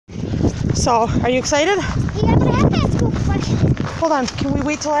So, are you excited? Yeah, but I have to ask you a question. Hold on, can we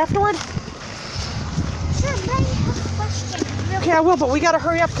wait till afterward? Sure, but I have a question. Okay, I will, but we gotta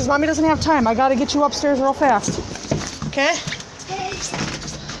hurry up because Mommy doesn't have time. I gotta get you upstairs real fast. Okay?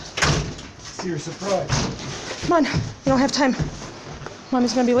 See your surprise. Come on, we don't have time.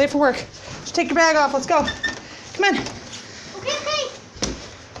 Mommy's gonna be late for work. Just take your bag off, let's go. Come on. Okay.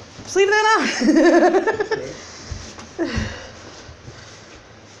 Just leave that out.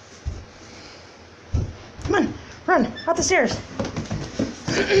 Come on, run, out the stairs.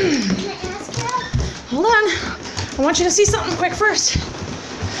 Can I ask you? Hold on. I want you to see something quick first.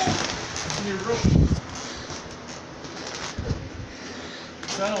 In your room.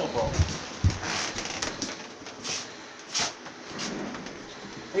 Saddle.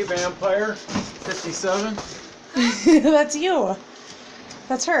 Hey, Vampire. 57. That's you.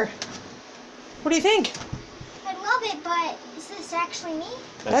 That's her. What do you think? I love it, but is this actually me?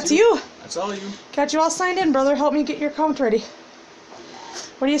 That's you. That's all you. Got you all signed in, brother. Help me get your account ready.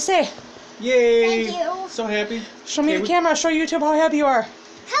 What do you say? Yay! Thank you. So happy. Show me Okay, the camera. Show YouTube how happy you are.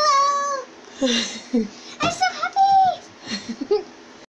 Hello.